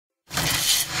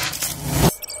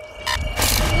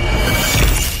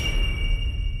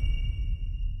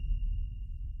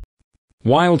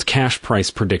Wild Cash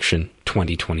Price Prediction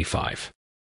 2025.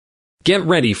 Get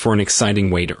ready for an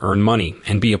exciting way to earn money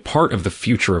and be a part of the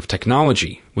future of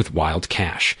technology with Wild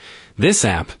Cash. This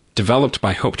app, developed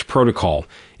by Hoped Protocol,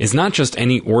 is not just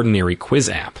any ordinary quiz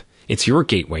app. It's your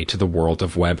gateway to the world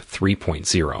of Web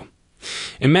 3.0.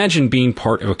 Imagine being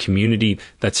part of a community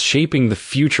that's shaping the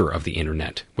future of the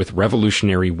internet with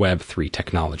revolutionary Web 3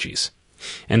 technologies.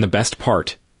 And the best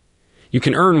part, you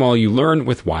can earn while you learn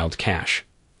with Wild Cash.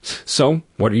 So,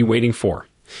 what are you waiting for?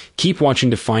 Keep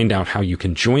watching to find out how you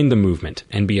can join the movement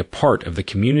and be a part of the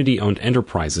community-owned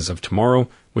enterprises of tomorrow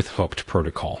with Hoped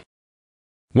Protocol.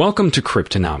 Welcome to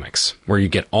Cryptonomics, where you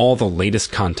get all the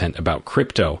latest content about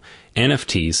crypto,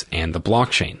 NFTs, and the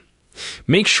blockchain.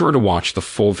 Make sure to watch the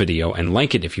full video and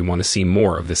like it if you want to see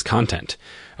more of this content.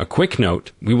 A quick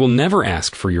note, we will never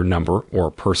ask for your number or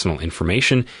personal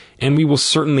information, and we will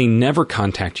certainly never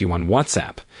contact you on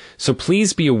WhatsApp, so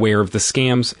please be aware of the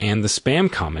scams and the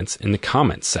spam comments in the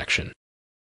comments section.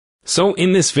 So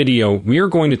in this video, we are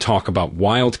going to talk about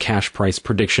Wild Cash Price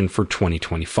Prediction for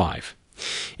 2025.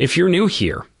 If you're new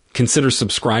here, consider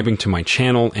subscribing to my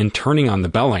channel and turning on the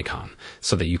bell icon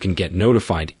so that you can get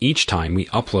notified each time we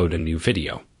upload a new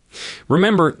video.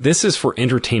 Remember, this is for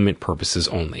entertainment purposes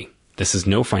only. This is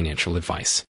no financial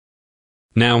advice.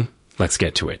 Now, let's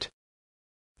get to it.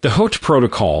 The Hoped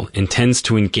Protocol intends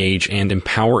to engage and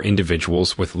empower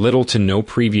individuals with little to no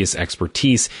previous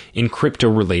expertise in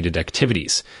crypto-related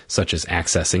activities, such as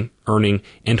accessing, earning,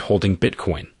 and holding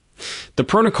Bitcoin. The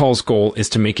protocol's goal is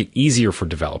to make it easier for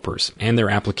developers and their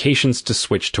applications to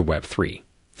switch to Web 3.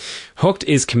 Hoped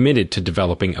is committed to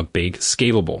developing a big,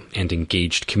 scalable, and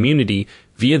engaged community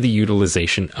via the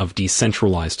utilization of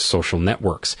decentralized social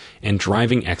networks and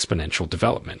driving exponential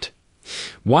development.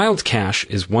 Wild Cash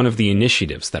is one of the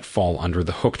initiatives that fall under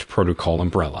the Hoped Protocol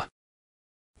umbrella.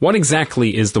 What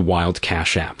exactly is the Wild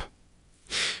Cash app?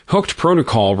 Hoped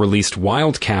Protocol released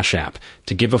Wild Cash app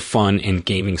to give a fun and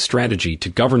gaming strategy to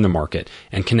govern the market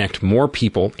and connect more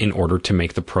people in order to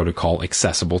make the protocol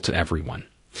accessible to everyone.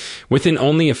 Within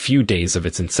only a few days of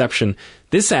its inception,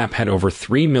 this app had over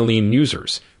 3 million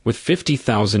users, with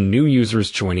 50,000 new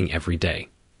users joining every day.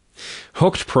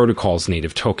 Hoped Protocol's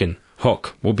native token,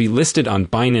 Hook, will be listed on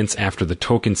Binance after the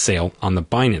token sale on the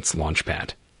Binance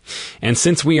Launchpad. And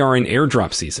since we are in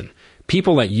airdrop season,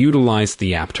 people that utilize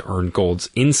the app to earn golds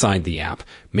inside the app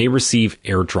may receive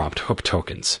airdropped Hook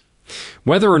tokens.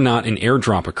 Whether or not an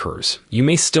airdrop occurs, you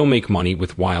may still make money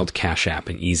with Wild Cash app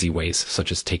in easy ways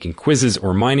such as taking quizzes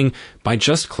or mining by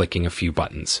just clicking a few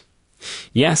buttons.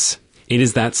 Yes, it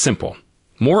is that simple.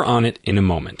 More on it in a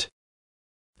moment.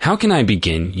 How can I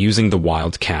begin using the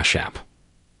Wild Cash app?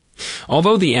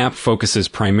 Although the app focuses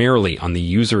primarily on the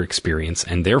user experience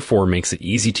and therefore makes it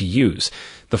easy to use,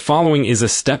 the following is a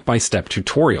step-by-step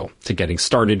tutorial to getting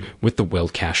started with the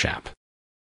Wild Cash app.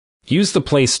 Use the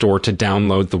Play Store to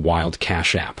download the Wild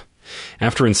Cash app.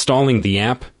 After installing the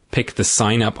app, pick the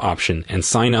Sign Up option and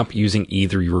sign up using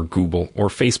either your Google or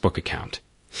Facebook account.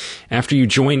 After you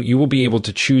join, you will be able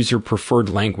to choose your preferred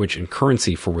language and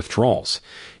currency for withdrawals.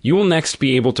 You will next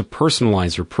be able to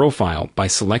personalize your profile by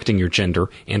selecting your gender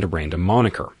and a random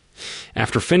moniker.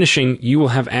 After finishing, you will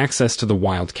have access to the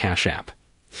Wild Cash app.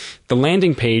 The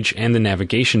landing page and the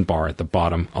navigation bar at the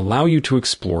bottom allow you to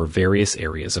explore various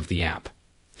areas of the app.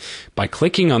 By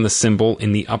clicking on the symbol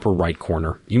in the upper right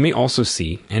corner, you may also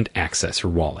see and access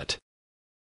your wallet.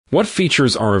 What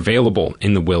features are available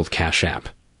in the Wild Cash app?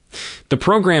 The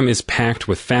program is packed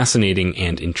with fascinating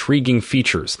and intriguing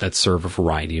features that serve a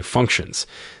variety of functions.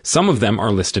 Some of them are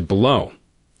listed below.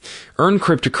 Earn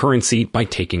cryptocurrency by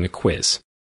taking a quiz.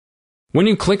 When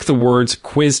you click the words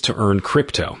Quiz to Earn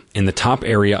Crypto in the top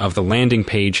area of the landing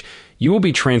page, you will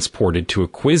be transported to a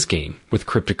quiz game with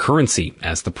cryptocurrency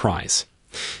as the prize.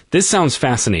 This sounds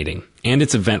fascinating, and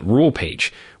its event rule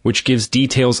page, which gives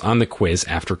details on the quiz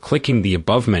after clicking the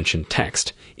above-mentioned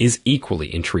text, is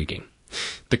equally intriguing.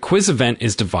 The quiz event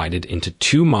is divided into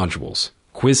 2 modules,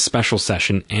 Quiz Special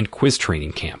Session and Quiz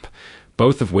Training Camp,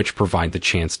 both of which provide the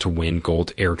chance to win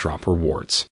gold airdrop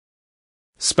rewards.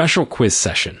 Special Quiz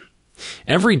Session.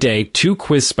 Every day, 2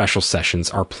 quiz special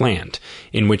sessions are planned,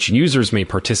 in which users may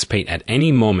participate at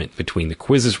any moment between the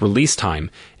quiz's release time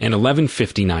and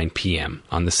 11:59 p.m.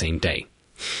 on the same day.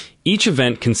 Each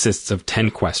event consists of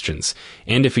 10 questions,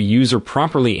 and if a user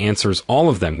properly answers all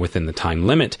of them within the time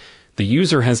limit, the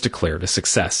user has declared a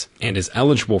success and is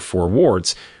eligible for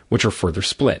awards, which are further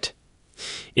split.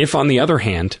 If, on the other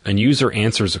hand, a user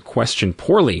answers a question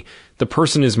poorly, the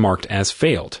person is marked as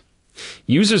failed.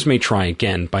 Users may try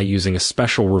again by using a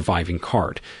special reviving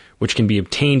card, which can be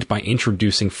obtained by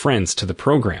introducing friends to the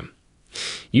program.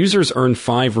 Users earn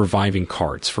 5 reviving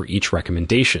cards for each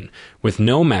recommendation, with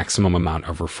no maximum amount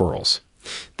of referrals.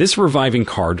 This reviving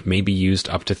card may be used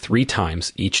up to 3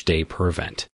 times each day per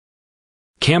event.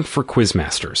 Camp for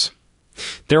Quizmasters.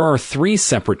 There are 3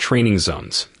 separate training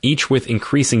zones, each with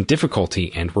increasing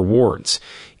difficulty and rewards.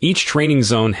 Each training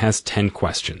zone has 10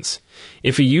 questions.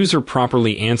 If a user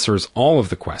properly answers all of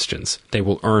the questions, they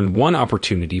will earn 1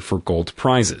 opportunity for gold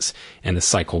prizes, and the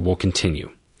cycle will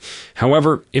continue.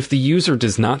 However, if the user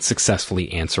does not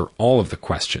successfully answer all of the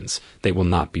questions, they will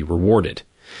not be rewarded.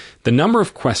 The number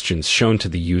of questions shown to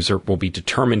the user will be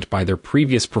determined by their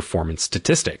previous performance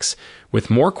statistics, with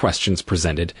more questions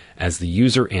presented as the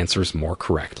user answers more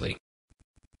correctly.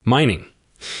 Mining.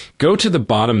 Go to the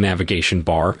bottom navigation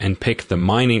bar and pick the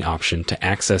mining option to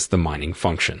access the mining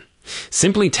function.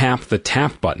 Simply tap the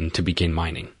tap button to begin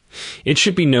mining. It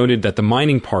should be noted that the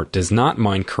mining part does not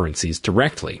mine currencies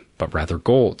directly, but rather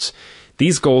golds.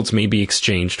 These golds may be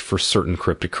exchanged for certain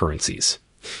cryptocurrencies.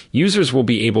 Users will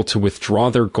be able to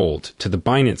withdraw their gold to the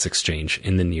Binance exchange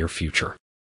in the near future.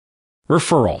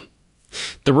 Referral.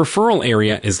 The referral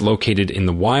area is located in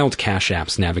the Wild Cash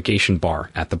app's navigation bar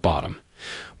at the bottom.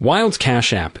 Wild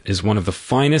Cash app is one of the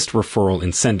finest referral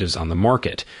incentives on the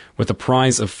market, with a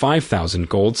prize of 5,000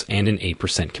 golds and an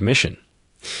 8% commission.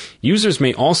 Users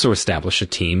may also establish a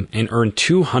team and earn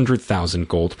 200,000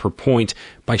 gold per point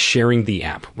by sharing the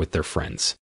app with their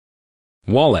friends.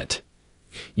 Wallet.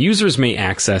 Users may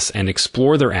access and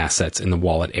explore their assets in the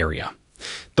wallet area.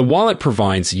 The wallet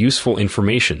provides useful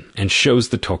information and shows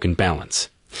the token balance.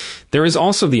 There is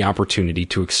also the opportunity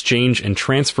to exchange and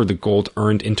transfer the gold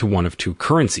earned into one of 2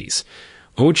 currencies,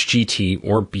 OHGT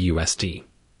or BUSD.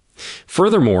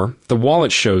 Furthermore, the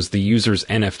wallet shows the user's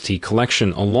NFT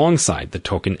collection alongside the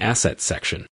token assets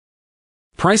section.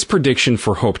 Price prediction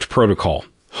for Hoped Protocol,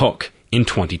 HOOK, in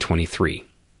 2023.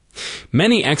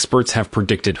 Many experts have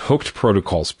predicted Hooked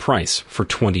Protocol's price for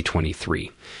 2023,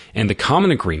 and the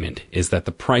common agreement is that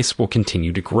the price will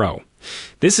continue to grow.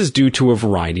 This is due to a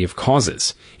variety of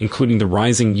causes, including the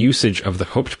rising usage of the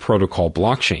Hooked Protocol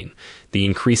blockchain, the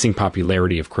increasing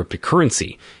popularity of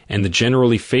cryptocurrency, and the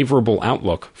generally favorable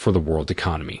outlook for the world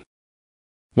economy.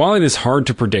 While it is hard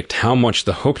to predict how much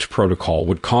the Hooked Protocol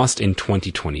would cost in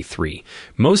 2023,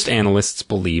 most analysts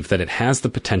believe that it has the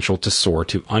potential to soar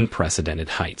to unprecedented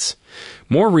heights.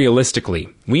 More realistically,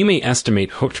 we may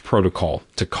estimate Hooked Protocol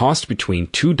to cost between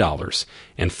 $2.31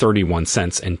 and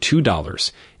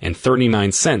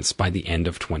 $2.39 by the end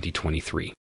of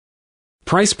 2023.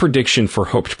 Price prediction for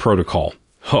Hooked Protocol,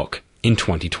 HOOK, in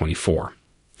 2024.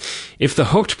 If the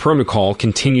Hooked Protocol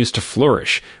continues to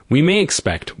flourish, we may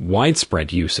expect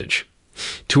widespread usage.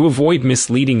 To avoid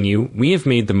misleading you, we have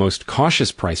made the most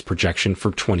cautious price projection for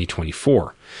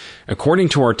 2024. According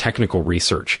to our technical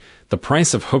research, the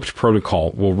price of Hooked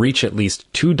Protocol will reach at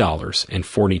least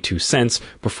 $2.42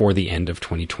 before the end of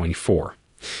 2024.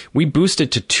 We boost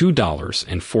it to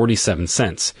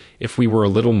 $2.47 if we were a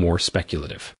little more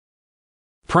speculative.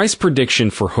 Price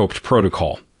prediction for Hooked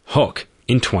Protocol, HOOK,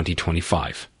 in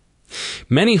 2025.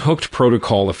 Many Hooked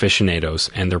Protocol aficionados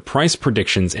and their price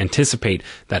predictions anticipate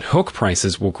that HOOK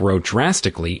prices will grow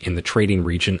drastically in the trading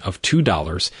region of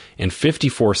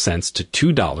 $2.54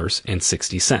 to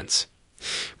 $2.60.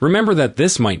 Remember that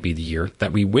this might be the year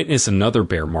that we witness another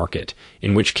bear market,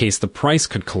 in which case the price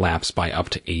could collapse by up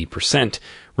to 80%,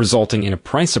 resulting in a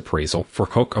price appraisal for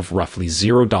HOOK of roughly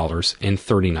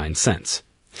 $0.39.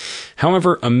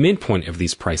 However, a midpoint of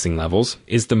these pricing levels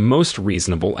is the most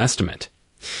reasonable estimate.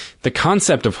 The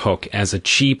concept of HOOK as a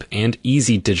cheap and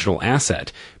easy digital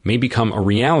asset may become a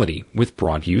reality with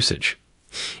broad usage.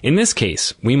 In this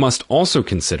case, we must also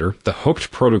consider the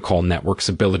Hooked Protocol network's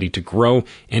ability to grow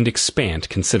and expand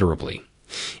considerably.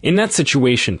 In that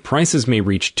situation, prices may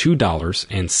reach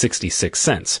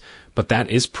 $2.66, but that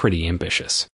is pretty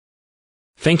ambitious.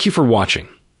 Thank you for watching.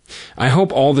 I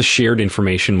hope all the shared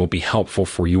information will be helpful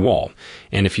for you all,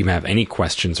 and if you have any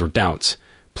questions or doubts,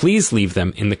 please leave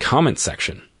them in the comments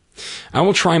section. I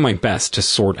will try my best to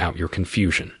sort out your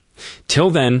confusion. Till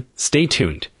then, stay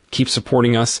tuned, keep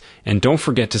supporting us, and don't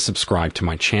forget to subscribe to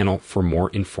my channel for more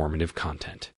informative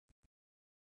content.